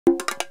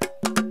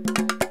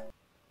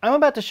I'm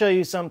about to show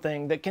you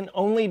something that can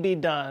only be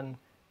done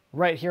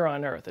right here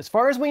on Earth. As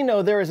far as we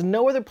know, there is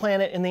no other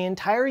planet in the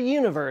entire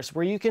universe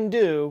where you can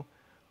do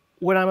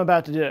what I'm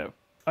about to do.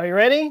 Are you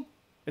ready?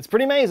 It's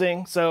pretty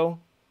amazing, so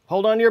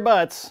hold on to your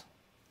butts.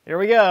 Here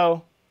we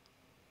go.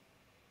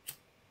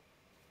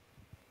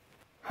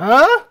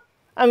 Huh?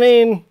 I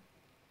mean,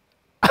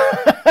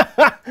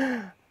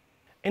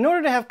 in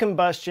order to have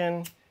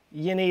combustion,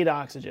 you need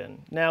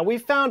oxygen. Now,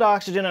 we've found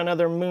oxygen on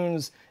other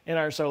moons in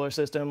our solar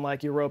system,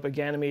 like Europa,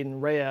 Ganymede,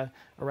 and Rhea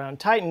around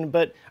Titan,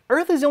 but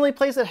Earth is the only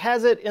place that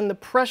has it in the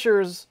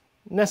pressures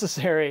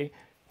necessary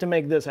to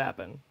make this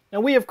happen.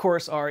 And we, of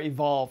course, are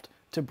evolved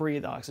to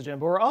breathe oxygen,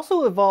 but we're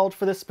also evolved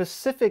for the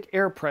specific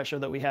air pressure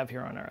that we have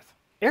here on Earth.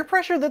 Air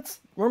pressure that's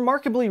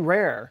remarkably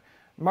rare.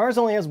 Mars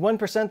only has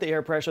 1% the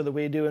air pressure that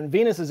we do, and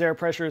Venus's air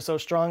pressure is so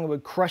strong it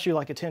would crush you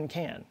like a tin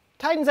can.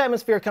 Titan's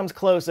atmosphere comes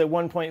close at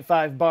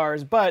 1.5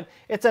 bars, but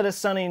it's at a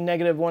sunny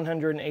negative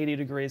 180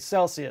 degrees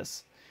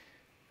Celsius.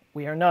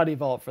 We are not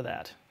evolved for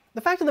that.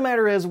 The fact of the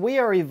matter is, we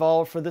are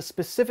evolved for the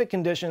specific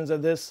conditions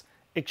of this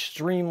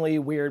extremely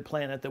weird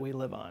planet that we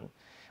live on.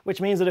 Which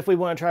means that if we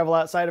want to travel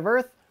outside of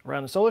Earth,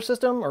 around the solar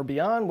system, or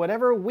beyond,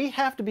 whatever, we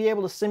have to be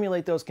able to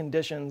simulate those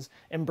conditions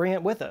and bring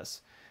it with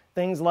us.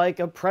 Things like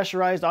a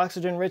pressurized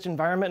oxygen-rich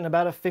environment and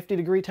about a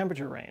 50-degree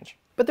temperature range.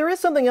 But there is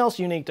something else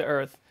unique to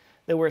Earth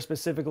that we're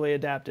specifically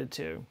adapted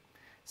to.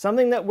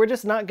 Something that we're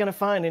just not going to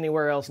find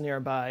anywhere else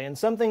nearby, and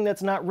something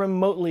that's not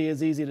remotely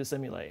as easy to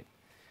simulate.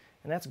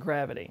 And that's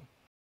gravity.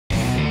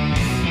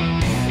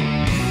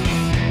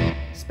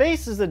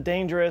 Space is a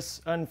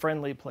dangerous,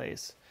 unfriendly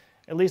place,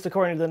 at least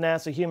according to the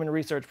NASA Human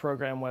Research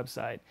Program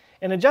website.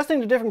 And adjusting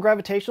to different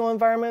gravitational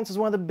environments is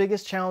one of the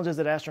biggest challenges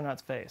that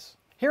astronauts face.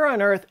 Here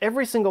on Earth,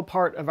 every single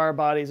part of our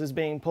bodies is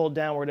being pulled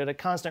downward at a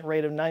constant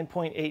rate of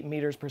 9.8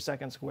 meters per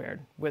second squared,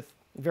 with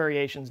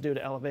variations due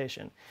to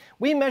elevation.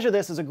 We measure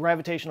this as a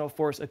gravitational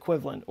force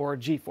equivalent, or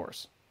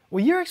G-force.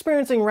 What you're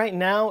experiencing right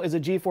now is a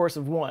G-force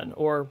of 1,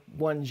 or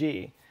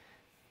 1G.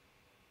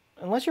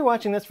 Unless you're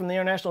watching this from the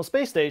International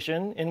Space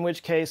Station, in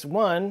which case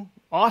 1,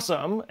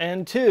 awesome,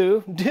 and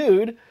 2,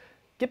 dude,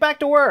 get back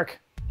to work.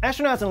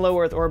 Astronauts in low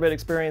Earth orbit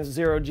experience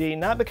 0G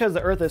not because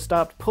the Earth has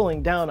stopped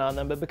pulling down on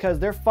them, but because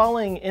they're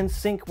falling in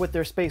sync with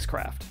their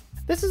spacecraft.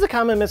 This is a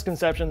common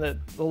misconception that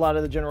a lot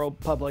of the general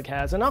public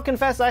has, and I'll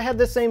confess I had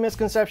this same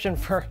misconception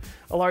for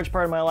a large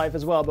part of my life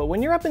as well, but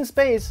when you're up in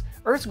space,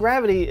 Earth's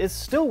gravity is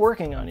still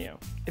working on you.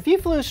 If you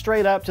flew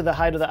straight up to the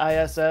height of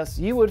the ISS,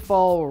 you would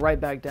fall right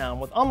back down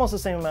with almost the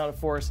same amount of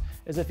force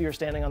as if you were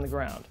standing on the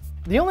ground.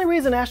 The only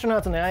reason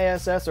astronauts on the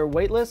ISS are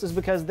weightless is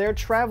because they're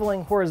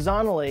traveling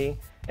horizontally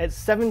at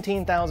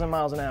 17,000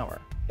 miles an hour.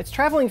 It's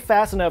traveling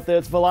fast enough that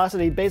its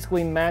velocity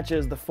basically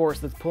matches the force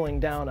that's pulling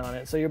down on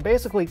it, so you're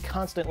basically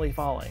constantly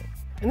falling.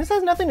 And this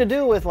has nothing to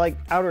do with like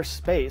outer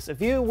space.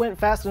 If you went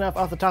fast enough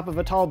off the top of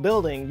a tall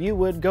building, you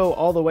would go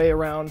all the way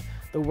around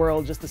the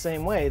world just the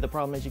same way. The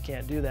problem is you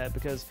can't do that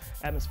because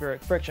atmospheric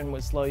friction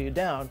would slow you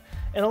down.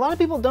 And a lot of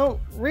people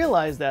don't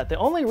realize that. The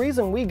only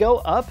reason we go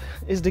up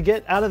is to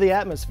get out of the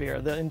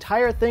atmosphere. The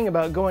entire thing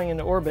about going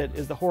into orbit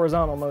is the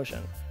horizontal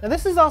motion. Now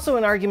this is also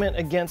an argument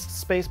against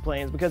space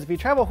planes, because if you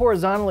travel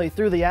horizontally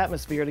through the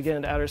atmosphere to get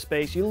into outer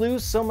space, you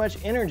lose so much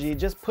energy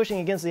just pushing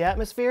against the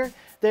atmosphere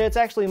that it's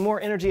actually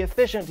more energy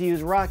efficient to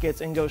use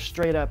rockets and go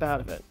straight up out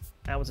of it.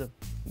 That was a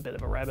bit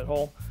of a rabbit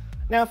hole.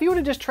 Now, if you were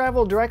to just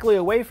travel directly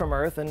away from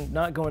Earth and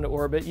not go into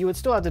orbit, you would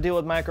still have to deal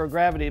with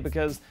microgravity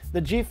because the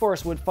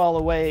G-force would fall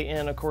away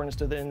in accordance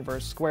to the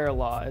inverse square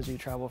law as you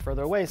travel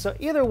further away. So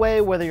either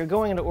way, whether you're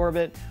going into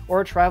orbit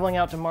or traveling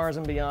out to Mars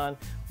and beyond,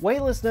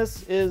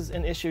 weightlessness is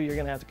an issue you're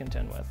going to have to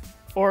contend with.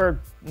 Or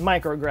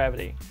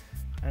microgravity.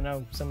 I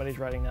know somebody's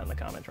writing that in the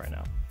comments right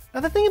now. Now,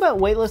 the thing about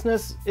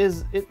weightlessness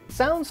is it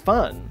sounds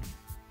fun.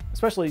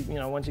 Especially,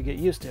 once you get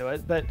used to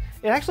it, but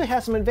it actually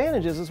has some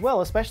advantages as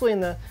well, especially in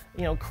the,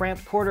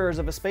 cramped quarters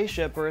of a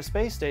spaceship or a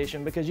space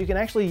station, because you can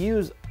actually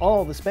use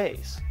all the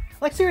space.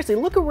 Like seriously,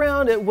 look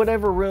around at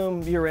whatever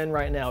room you're in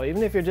right now,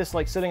 even if you're just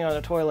like sitting on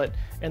a toilet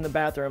in the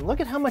bathroom,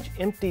 look at how much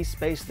empty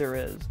space there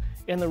is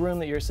in the room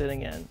that you're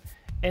sitting in.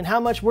 And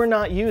how much we're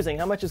not using,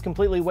 how much is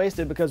completely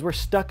wasted because we're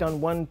stuck on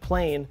one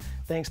plane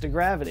thanks to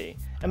gravity.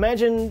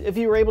 Imagine if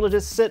you were able to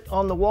just sit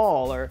on the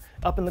wall or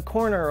up in the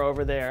corner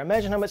over there.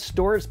 Imagine how much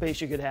storage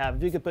space you could have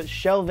if you could put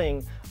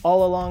shelving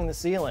all along the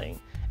ceiling.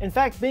 In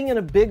fact, being in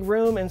a big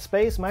room in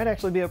space might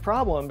actually be a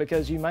problem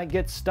because you might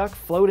get stuck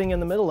floating in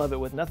the middle of it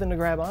with nothing to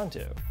grab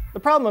onto. The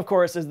problem, of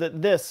course, is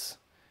that this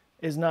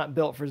is not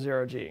built for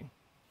 0G.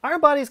 Our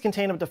bodies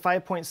contain up to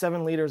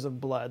 5.7 liters of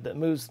blood that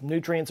moves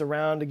nutrients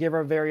around to give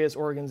our various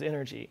organs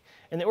energy.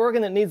 And the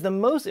organ that needs the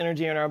most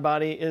energy in our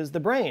body is the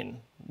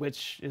brain,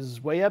 which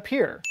is way up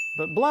here.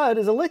 But blood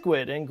is a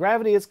liquid, and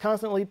gravity is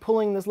constantly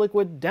pulling this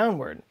liquid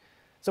downward.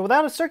 So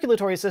without a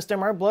circulatory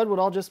system, our blood would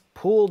all just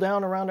pool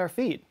down around our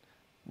feet.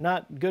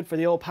 Not good for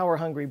the old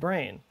power-hungry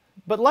brain.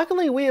 But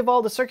luckily we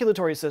evolved a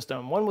circulatory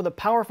system, one with a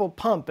powerful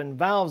pump and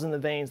valves in the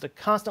veins to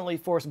constantly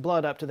force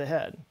blood up to the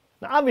head.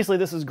 Now, obviously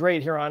this is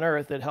great here on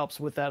Earth. It helps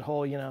with that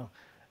whole,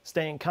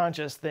 staying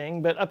conscious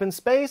thing. But up in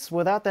space,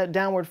 without that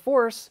downward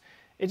force,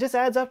 it just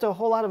adds up to a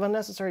whole lot of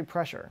unnecessary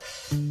pressure.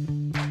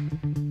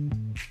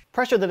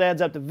 Pressure that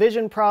adds up to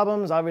vision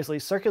problems, obviously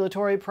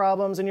circulatory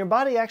problems, and your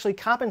body actually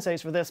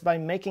compensates for this by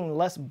making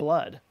less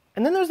blood.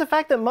 And then there's the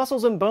fact that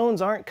muscles and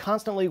bones aren't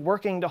constantly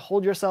working to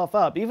hold yourself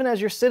up. Even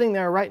as you're sitting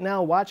there right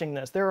now watching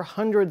this, there are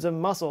hundreds of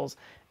muscles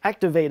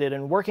activated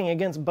and working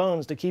against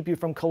bones to keep you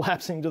from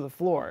collapsing to the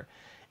floor.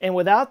 And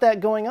without that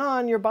going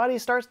on, your body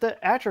starts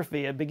to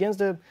atrophy. It begins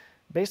to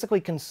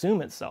basically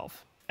consume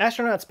itself.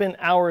 Astronauts spend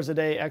hours a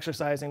day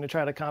exercising to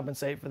try to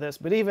compensate for this,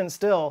 but even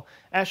still,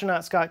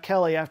 astronaut Scott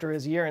Kelly, after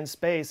his year in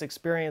space,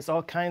 experienced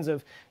all kinds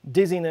of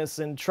dizziness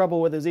and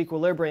trouble with his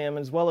equilibrium,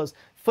 as well as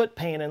foot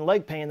pain and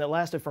leg pain that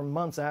lasted for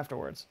months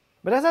afterwards.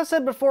 But as I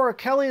said before,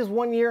 Kelly's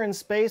 1 year in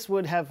space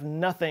would have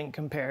nothing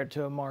compared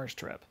to a Mars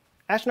trip.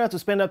 Astronauts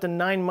would spend up to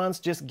 9 months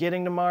just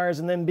getting to Mars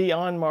and then be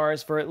on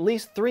Mars for at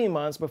least 3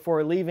 months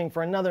before leaving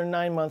for another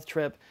 9-month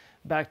trip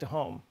back to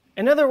home.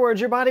 In other words,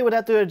 your body would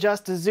have to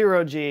adjust to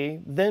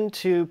 0G, then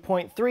to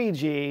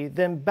 0.3G,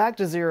 then back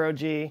to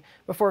 0G,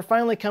 before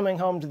finally coming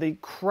home to the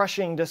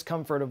crushing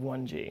discomfort of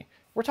 1G.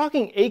 We're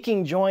talking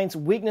aching joints,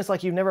 weakness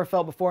like you've never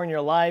felt before in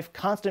your life,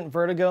 constant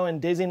vertigo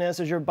and dizziness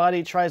as your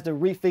body tries to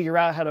refigure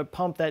out how to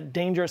pump that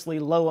dangerously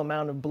low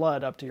amount of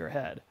blood up to your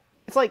head.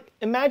 It's like,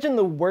 imagine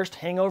the worst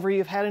hangover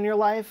you've had in your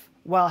life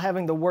while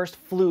having the worst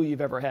flu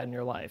you've ever had in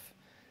your life.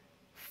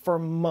 For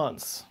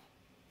months.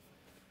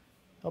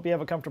 Hope you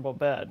have a comfortable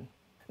bed.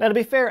 Now, to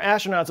be fair,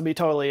 astronauts will be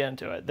totally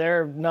into it.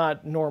 They're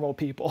not normal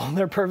people.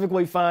 They're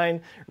perfectly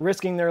fine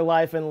risking their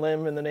life and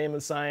limb in the name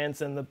of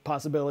science and the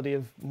possibility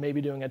of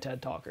maybe doing a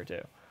TED Talk or two.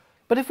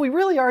 But if we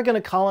really are going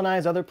to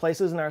colonize other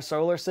places in our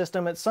solar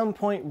system, at some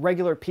point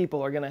regular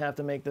people are going to have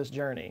to make this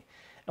journey.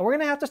 And we're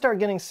going to have to start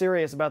getting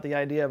serious about the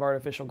idea of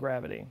artificial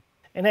gravity.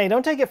 And hey,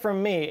 don't take it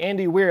from me,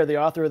 Andy Weir, the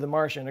author of The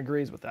Martian,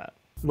 agrees with that.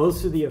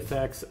 Most of the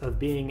effects of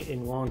being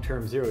in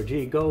long-term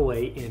 0G go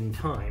away in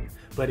time.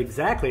 But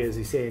exactly as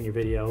you say in your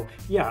video,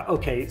 yeah,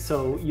 okay,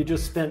 so you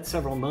just spent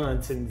several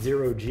months in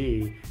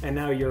 0G and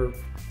now you're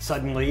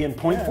suddenly in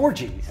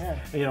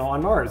 0.4Gs, you know,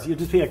 on Mars. You'll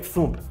just be like,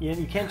 thump.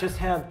 You can't just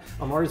have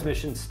a Mars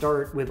mission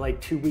start with like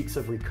 2 weeks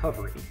of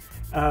recovery.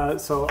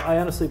 So I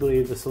honestly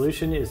believe the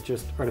solution is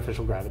just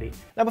artificial gravity.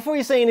 Now before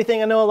you say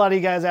anything, I know a lot of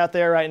you guys out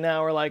there right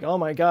now are like, oh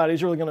my God,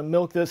 he's really gonna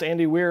milk this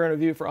Andy Weir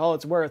interview for all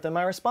it's worth. And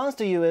my response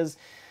to you is,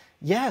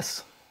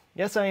 yes.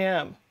 Yes, I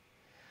am.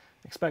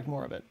 Expect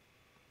more of it.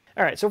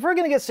 All right, so if we're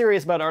gonna get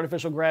serious about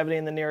artificial gravity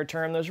in the near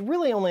term, there's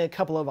really only a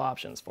couple of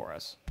options for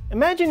us.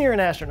 Imagine you're an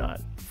astronaut,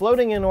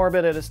 floating in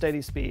orbit at a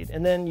steady speed,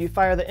 and then you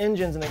fire the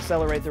engines and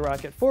accelerate the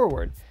rocket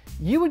forward.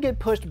 You would get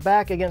pushed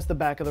back against the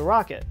back of the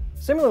rocket.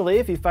 Similarly,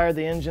 if you fired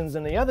the engines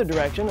in the other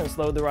direction and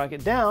slowed the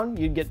rocket down,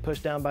 you'd get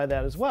pushed down by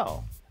that as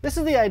well. This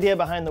is the idea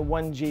behind the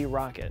 1G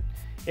rocket.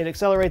 It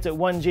accelerates at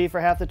 1G for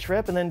half the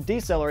trip and then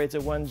decelerates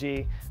at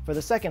 1G for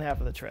the second half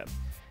of the trip.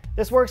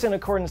 This works in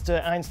accordance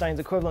to Einstein's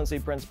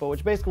equivalency principle,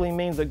 which basically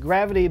means that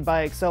gravity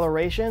by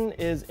acceleration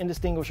is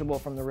indistinguishable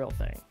from the real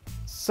thing.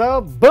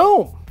 So,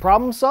 boom!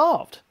 Problem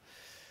solved.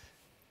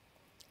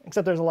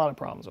 Except there's a lot of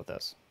problems with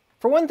this.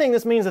 For one thing,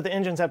 this means that the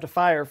engines have to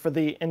fire for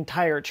the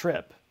entire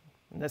trip.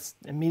 And this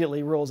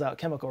immediately rules out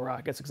chemical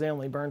rockets because they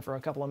only burn for a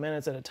couple of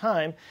minutes at a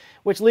time,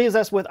 which leaves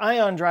us with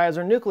ion drives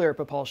or nuclear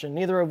propulsion,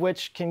 neither of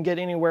which can get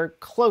anywhere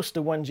close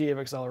to 1G of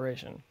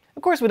acceleration.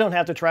 Of course, we don't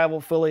have to travel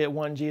fully at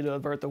 1G to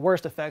avert the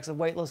worst effects of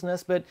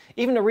weightlessness, but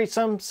even to reach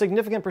some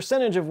significant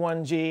percentage of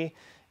 1G,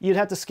 you'd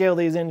have to scale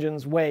these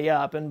engines way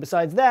up, and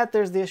besides that,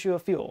 there's the issue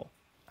of fuel.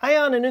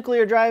 Ion and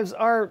nuclear drives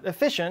are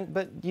efficient,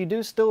 but you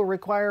do still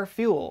require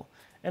fuel,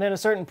 and at a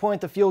certain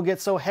point the fuel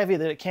gets so heavy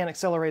that it can't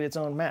accelerate its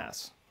own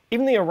mass.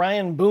 Even the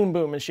Orion Boom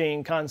Boom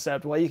machine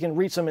concept, while you can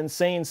reach some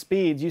insane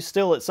speeds, you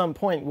still at some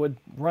point would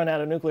run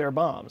out of nuclear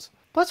bombs.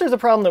 Plus there's a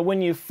problem that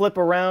when you flip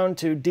around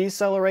to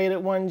decelerate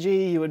at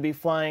 1G, you would be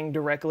flying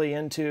directly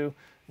into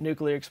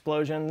nuclear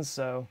explosions,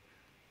 so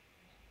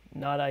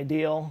not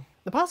ideal.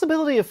 The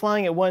possibility of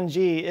flying at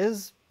 1G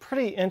is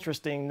pretty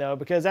interesting though,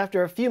 because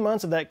after a few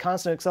months of that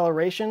constant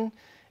acceleration,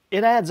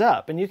 it adds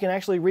up and you can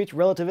actually reach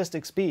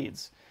relativistic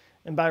speeds.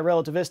 And by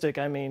relativistic,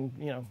 I mean,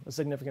 a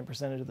significant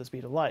percentage of the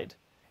speed of light.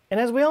 And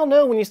as we all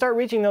know, when you start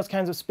reaching those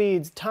kinds of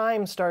speeds,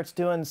 time starts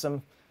doing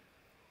some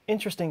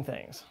interesting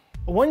things.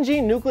 A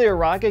 1G nuclear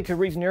rocket could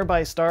reach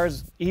nearby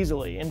stars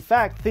easily. In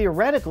fact,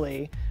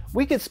 theoretically,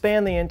 we could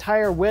span the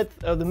entire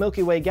width of the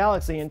Milky Way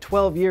galaxy in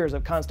 12 years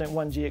of constant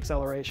 1G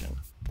acceleration.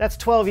 That's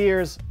 12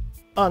 years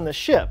on the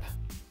ship.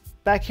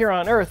 Back here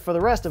on Earth, for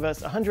the rest of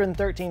us,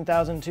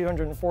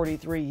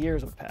 113,243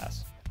 years would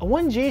pass. A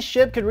 1G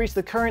ship could reach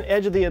the current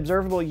edge of the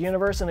observable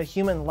universe in a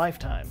human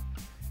lifetime.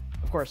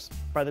 Of course,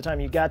 by the time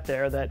you got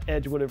there, that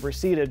edge would have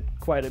receded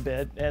quite a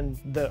bit, and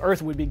the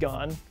Earth would be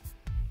gone,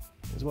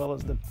 as well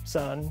as the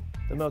Sun,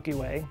 the Milky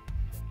Way,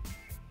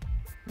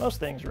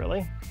 most things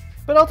really.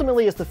 But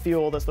ultimately it's the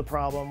fuel that's the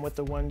problem with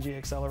the 1G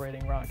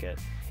accelerating rocket.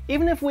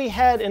 Even if we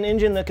had an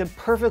engine that could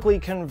perfectly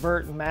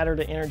convert matter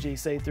to energy,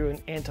 say through an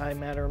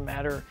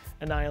antimatter-matter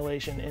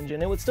annihilation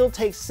engine, it would still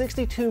take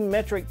 62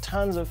 metric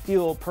tons of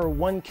fuel per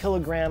 1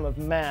 kilogram of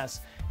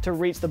mass to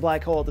reach the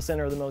black hole at the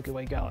center of the Milky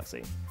Way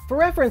galaxy. For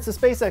reference, the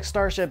SpaceX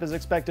Starship is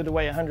expected to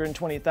weigh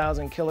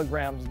 120,000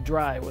 kilograms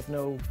dry with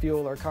no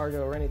fuel or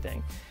cargo or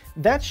anything.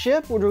 That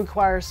ship would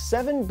require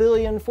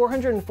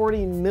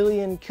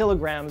 7,440,000,000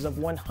 kilograms of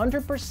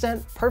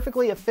 100%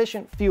 perfectly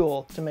efficient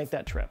fuel to make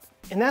that trip.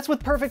 And that's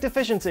with perfect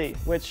efficiency,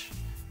 which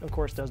of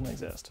course doesn't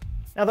exist.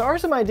 Now there are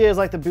some ideas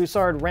like the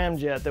Bussard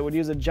ramjet that would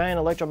use a giant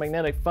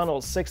electromagnetic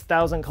funnel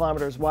 6,000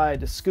 kilometers wide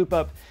to scoop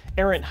up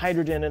errant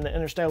hydrogen in the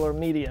interstellar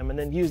medium and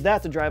then use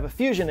that to drive a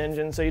fusion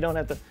engine so you don't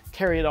have to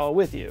carry it all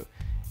with you.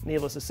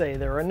 Needless to say,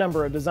 there are a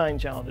number of design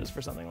challenges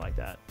for something like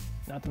that.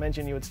 Not to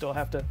mention you would still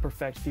have to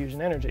perfect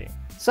fusion energy.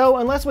 So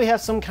unless we have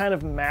some kind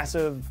of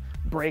massive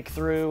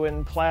breakthrough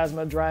in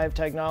plasma drive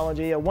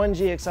technology, a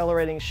 1G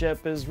accelerating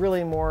ship is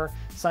really more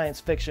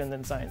science fiction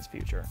than science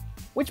future.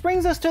 Which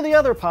brings us to the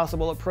other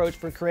possible approach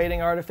for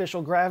creating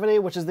artificial gravity,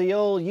 which is the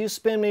old you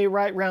spin me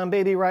right round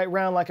baby right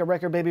round like a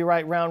record baby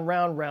right round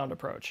round round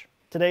approach.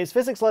 Today's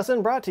physics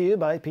lesson brought to you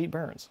by Pete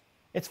Burns.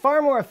 It's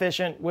far more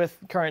efficient, with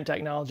current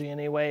technology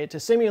anyway, to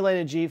simulate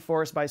a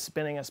g-force by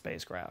spinning a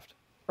spacecraft.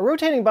 A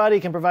rotating body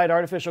can provide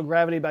artificial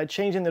gravity by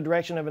changing the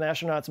direction of an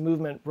astronaut's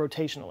movement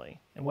rotationally.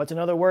 And what's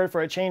another word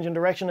for a change in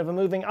direction of a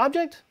moving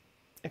object?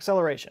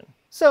 Acceleration.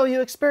 So you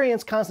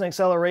experience constant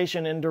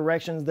acceleration in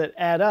directions that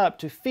add up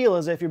to feel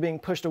as if you're being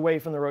pushed away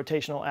from the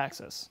rotational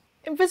axis.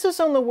 Emphasis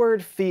on the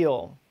word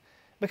feel,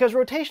 because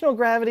rotational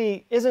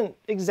gravity isn't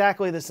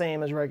exactly the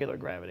same as regular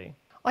gravity.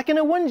 Like in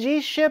a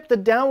 1G ship, the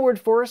downward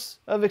force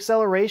of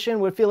acceleration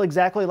would feel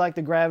exactly like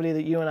the gravity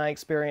that you and I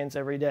experience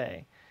every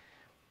day.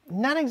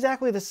 Not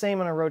exactly the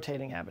same in a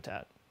rotating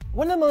habitat.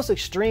 One of the most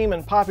extreme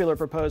and popular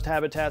proposed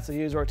habitats that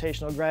use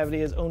rotational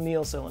gravity is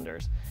O'Neill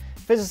cylinders.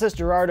 Physicist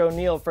Gerard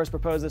O'Neill first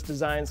proposed this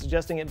design,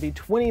 suggesting it be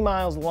 20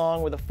 miles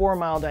long with a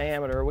 4-mile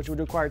diameter, which would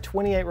require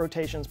 28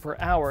 rotations per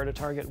hour to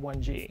target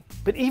 1G.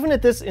 But even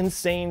at this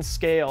insane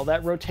scale,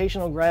 that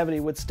rotational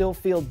gravity would still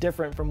feel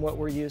different from what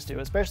we're used to,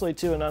 especially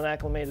to an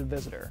unacclimated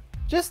visitor.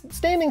 Just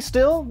standing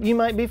still, you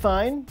might be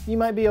fine, you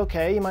might be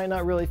okay, you might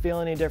not really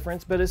feel any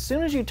difference, but as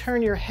soon as you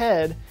turn your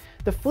head,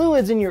 the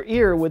fluids in your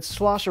ear would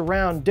slosh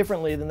around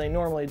differently than they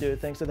normally do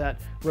thanks to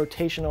that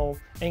rotational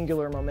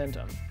angular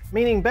momentum.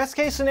 Meaning best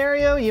case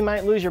scenario, you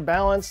might lose your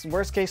balance.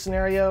 Worst case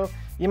scenario,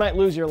 you might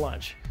lose your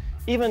lunch.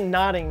 Even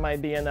nodding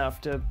might be enough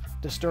to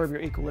disturb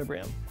your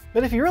equilibrium.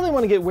 But if you really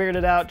want to get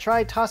weirded out,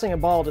 try tossing a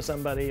ball to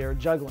somebody or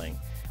juggling.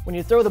 When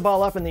you throw the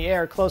ball up in the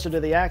air closer to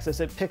the axis,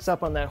 it picks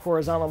up on that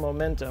horizontal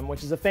momentum,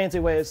 which is a fancy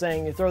way of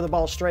saying you throw the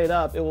ball straight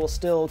up, it will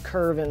still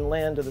curve and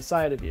land to the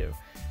side of you.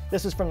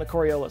 This is from the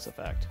Coriolis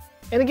effect.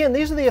 And again,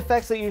 these are the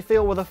effects that you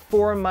feel with a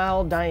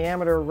 4-mile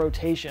diameter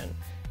rotation,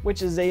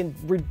 which is a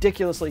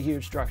ridiculously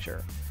huge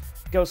structure.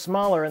 Go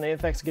smaller and the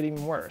effects get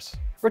even worse.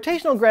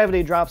 Rotational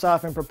gravity drops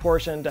off in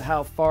proportion to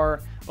how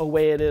far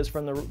away it is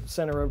from the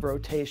center of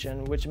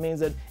rotation, which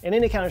means that in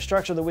any kind of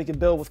structure that we could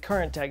build with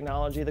current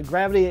technology, the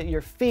gravity at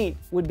your feet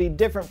would be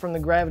different from the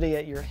gravity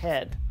at your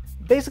head.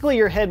 Basically,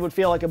 your head would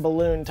feel like a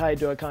balloon tied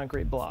to a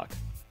concrete block.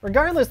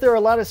 Regardless, there are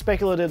a lot of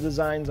speculative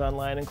designs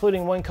online,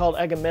 including one called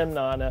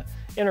Agamemnon, an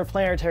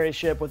interplanetary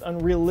ship with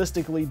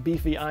unrealistically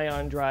beefy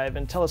ion drive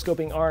and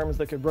telescoping arms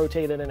that could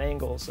rotate at an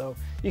angle, so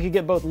you could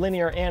get both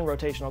linear and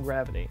rotational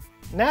gravity.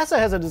 NASA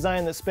has a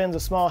design that spins a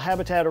small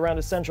habitat around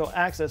a central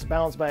axis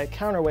balanced by a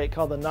counterweight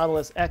called the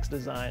Nautilus X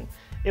design.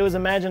 It was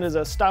imagined as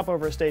a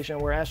stopover station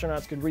where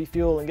astronauts could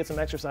refuel and get some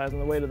exercise on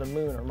the way to the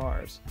moon or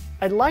Mars.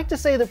 I'd like to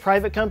say that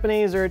private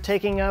companies are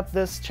taking up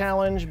this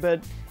challenge,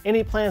 but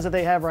any plans that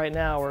they have right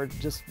now are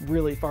just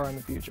really far in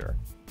the future.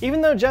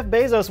 Even though Jeff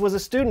Bezos was a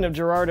student of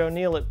Gerard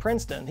O'Neill at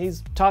Princeton,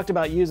 he's talked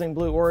about using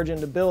Blue Origin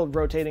to build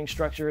rotating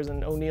structures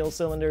and O'Neill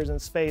cylinders in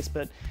space,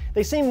 but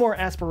they seem more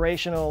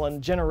aspirational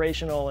and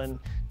generational in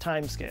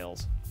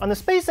timescales. On the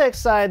SpaceX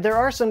side, there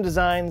are some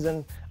designs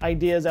and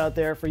ideas out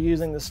there for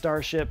using the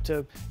Starship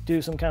to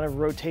do some kind of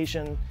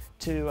rotation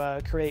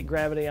to create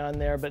gravity on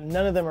there, but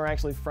none of them are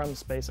actually from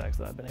SpaceX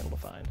that I've been able to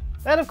find.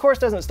 That, of course,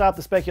 doesn't stop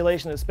the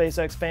speculation of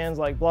SpaceX fans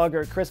like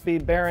blogger Crispy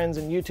Barons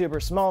and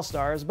YouTuber Small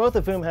Stars, both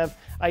of whom have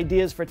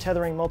ideas for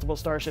tethering multiple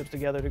starships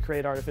together to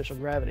create artificial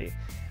gravity.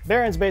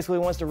 Barons basically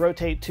wants to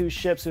rotate 2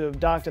 ships who have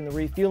docked in the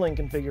refueling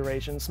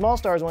configuration. Small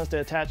Stars wants to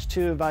attach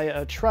 2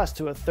 via a truss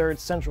to a 3rd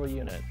central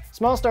unit.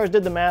 Small Stars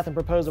did the math and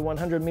proposed a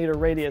 100-meter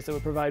radius that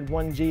would provide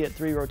 1G at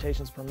 3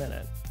 rotations per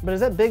minute. But is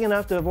that big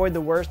enough to avoid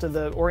the worst of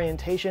the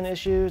orientation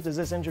issues? Does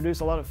this introduce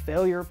a lot of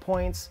failure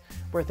points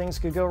where things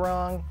could go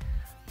wrong?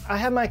 I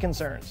have my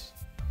concerns,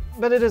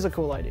 but it is a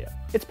cool idea.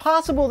 It's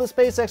possible that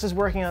SpaceX is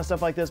working on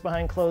stuff like this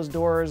behind closed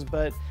doors,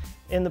 but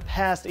in the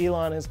past,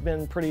 Elon has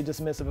been pretty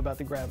dismissive about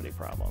the gravity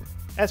problem.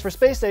 As for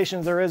space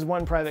stations, there is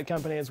one private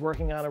company that's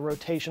working on a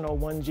rotational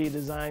 1G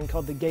design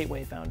called the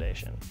Gateway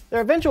Foundation.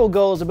 Their eventual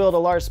goal is to build a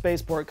large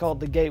spaceport called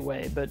the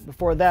Gateway, but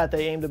before that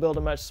they aim to build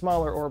a much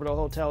smaller orbital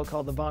hotel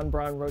called the Von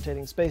Braun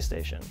Rotating Space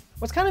Station.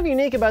 What's kind of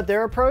unique about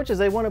their approach is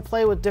they want to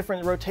play with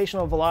different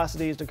rotational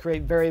velocities to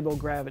create variable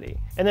gravity.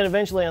 And then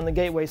eventually on the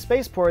Gateway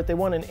spaceport, they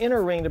want an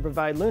inner ring to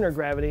provide lunar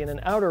gravity and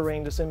an outer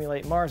ring to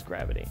simulate Mars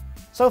gravity.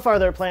 So far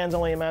their plans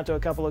only amount to a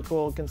couple of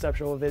cool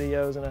conceptual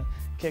videos and a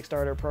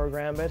Kickstarter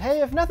program, but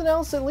hey, if nothing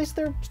else, at least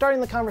they're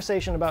starting the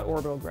conversation about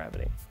orbital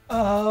gravity.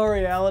 Oh,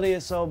 reality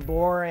is so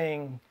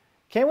boring.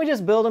 Can't we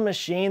just build a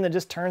machine that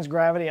just turns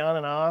gravity on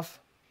and off?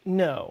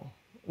 No,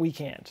 we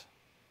can't.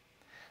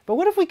 But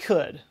what if we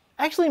could?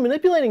 Actually,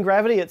 manipulating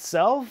gravity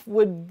itself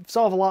would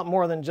solve a lot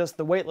more than just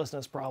the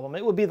weightlessness problem.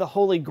 It would be the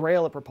holy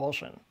grail of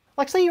propulsion.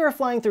 Like, say you were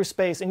flying through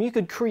space and you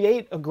could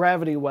create a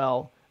gravity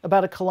well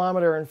about 1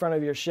 kilometer in front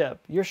of your ship.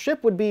 Your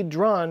ship would be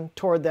drawn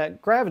toward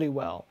that gravity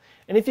well.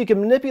 And if you could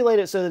manipulate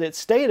it so that it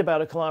stayed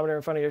about 1 kilometer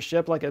in front of your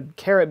ship, like a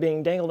carrot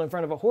being dangled in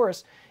front of a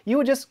horse, you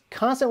would just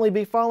constantly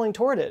be falling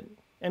toward it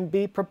and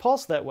be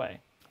propulsed that way.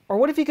 Or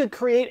what if you could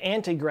create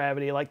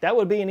anti-gravity? Like, that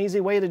would be an easy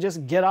way to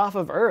just get off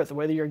of Earth,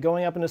 whether you're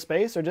going up into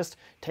space or just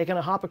taking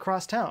a hop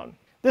across town.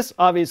 This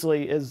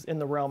obviously is in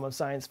the realm of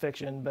science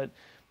fiction, but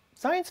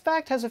Science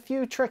Fact has a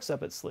few tricks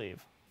up its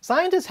sleeve.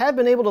 Scientists have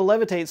been able to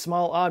levitate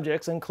small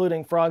objects,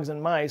 including frogs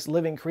and mice,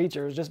 living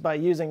creatures, just by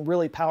using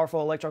really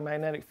powerful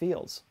electromagnetic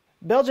fields.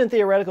 Belgian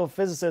theoretical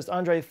physicist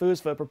André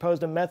Fusfa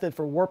proposed a method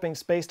for warping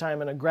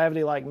spacetime in a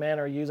gravity-like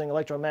manner using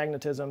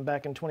electromagnetism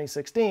back in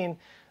 2016,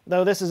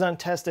 though this is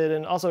untested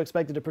and also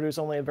expected to produce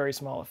only a very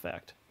small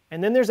effect.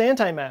 And then there's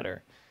antimatter.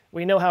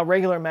 We know how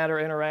regular matter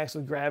interacts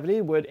with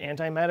gravity. Would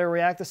antimatter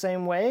react the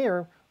same way,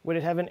 or would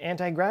it have an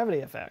anti-gravity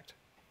effect?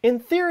 In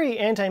theory,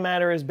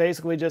 antimatter is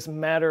basically just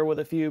matter with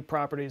a few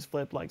properties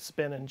flipped, like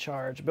spin and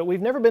charge, but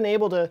we've never been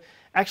able to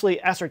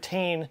actually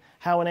ascertain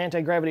how an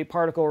anti-gravity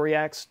particle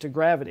reacts to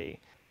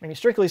gravity. I mean,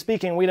 strictly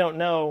speaking, we don't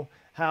know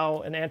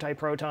how an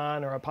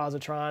antiproton or a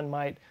positron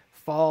might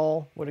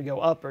fall. Would it go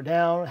up or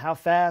down? How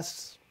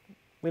fast?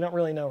 We don't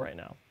really know right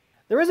now.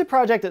 There is a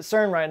project at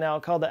CERN right now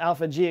called the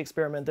Alpha G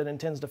experiment that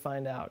intends to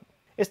find out.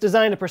 It's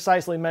designed to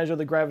precisely measure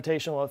the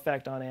gravitational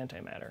effect on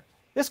antimatter.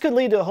 This could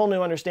lead to a whole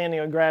new understanding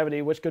of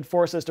gravity, which could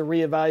force us to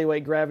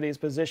reevaluate gravity's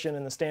position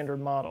in the standard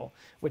model,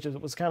 which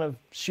it was kind of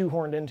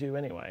shoehorned into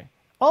anyway.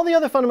 All the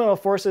other fundamental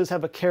forces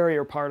have a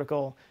carrier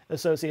particle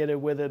associated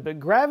with it, but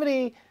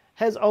gravity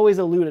has always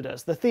eluded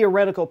us. The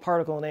theoretical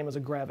particle name is a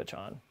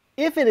gravitron.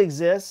 If it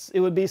exists, it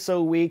would be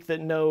so weak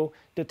that no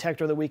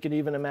detector that we could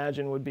even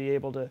imagine would be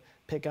able to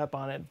pick up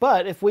on it.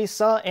 But if we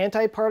saw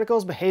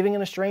antiparticles behaving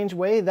in a strange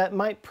way, that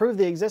might prove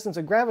the existence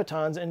of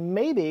gravitons and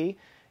maybe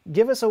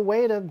give us a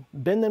way to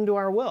bend them to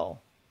our will.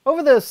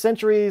 Over the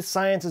centuries,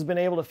 science has been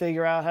able to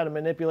figure out how to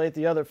manipulate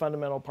the other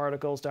fundamental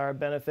particles to our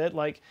benefit,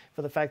 like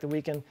for the fact that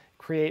we can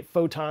create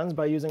photons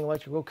by using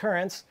electrical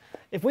currents.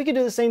 If we could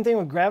do the same thing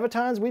with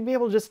gravitons, we'd be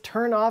able to just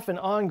turn off and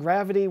on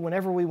gravity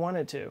whenever we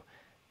wanted to.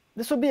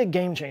 This would be a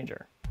game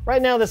changer.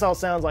 Right now, this all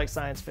sounds like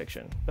science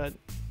fiction, but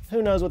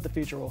who knows what the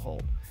future will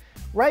hold.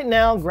 Right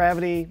now,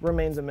 gravity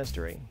remains a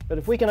mystery, but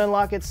if we can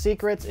unlock its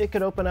secrets, it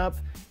could open up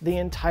the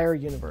entire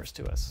universe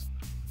to us.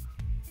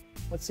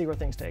 Let's see where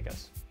things take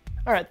us.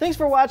 All right, thanks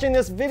for watching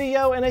this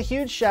video, and a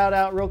huge shout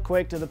out real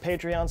quick to the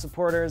Patreon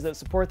supporters that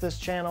support this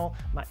channel,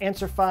 my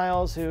answer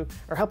files who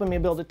are helping me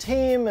build a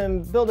team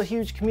and build a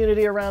huge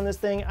community around this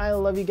thing. I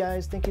love you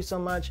guys. Thank you so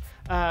much.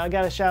 I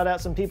got to shout out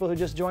some people who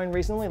just joined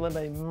recently. Let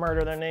me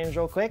murder their names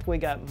real quick. We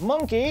got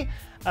Monkey,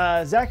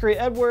 Zachary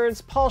Edwards,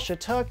 Paul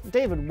Shatuk,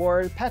 David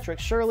Ward, Patrick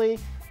Shirley,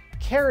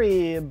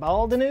 Carrie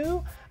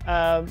Baldenu,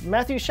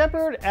 Matthew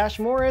Shepard, Ash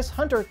Morris,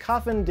 Hunter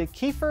Coffin de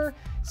Kiefer,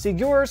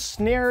 Sigur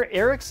Snare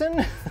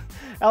Eriksson,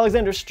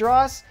 Alexander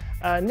Strauss,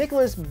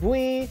 Nicholas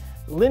Bui,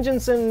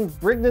 Linjensen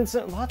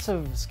Brigdensen, lots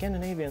of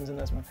Scandinavians in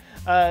this one,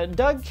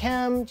 Doug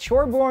Cam,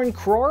 Chorborn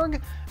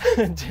Krorg,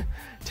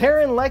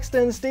 Taryn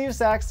Lexton, Steve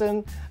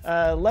Saxton,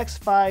 Lex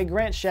Phi,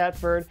 Grant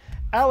Shatford,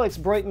 Alex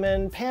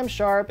Breutman, Pam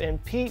Sharp,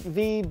 and Pete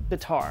V.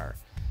 Bitar.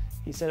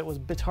 He said it was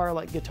Bitar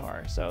like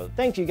guitar. So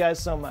thank you guys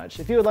so much.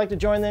 If you would like to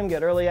join them,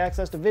 get early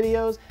access to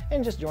videos,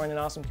 and just join an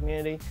awesome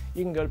community,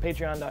 you can go to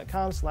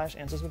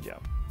patreon.com/answerswithjoe.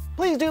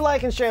 Please do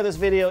like and share this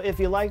video if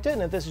you liked it,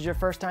 and if this is your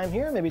first time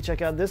here, maybe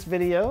check out this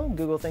video.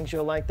 Google thinks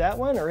you'll like that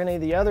one, or any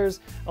of the others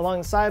along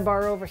the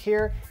sidebar over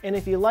here. And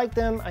if you like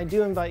them, I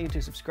do invite you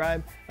to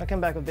subscribe. I come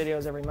back with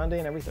videos every Monday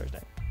and every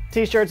Thursday.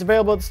 T-shirts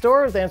available at the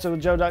store at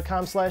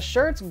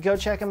answerswithjoe.com/shirts. Go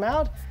check them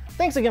out.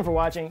 Thanks again for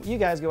watching. You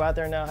guys go out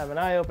there now, have an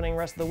eye-opening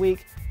rest of the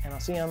week, and I'll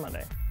see you on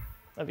Monday.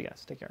 Love you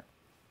guys. Take care.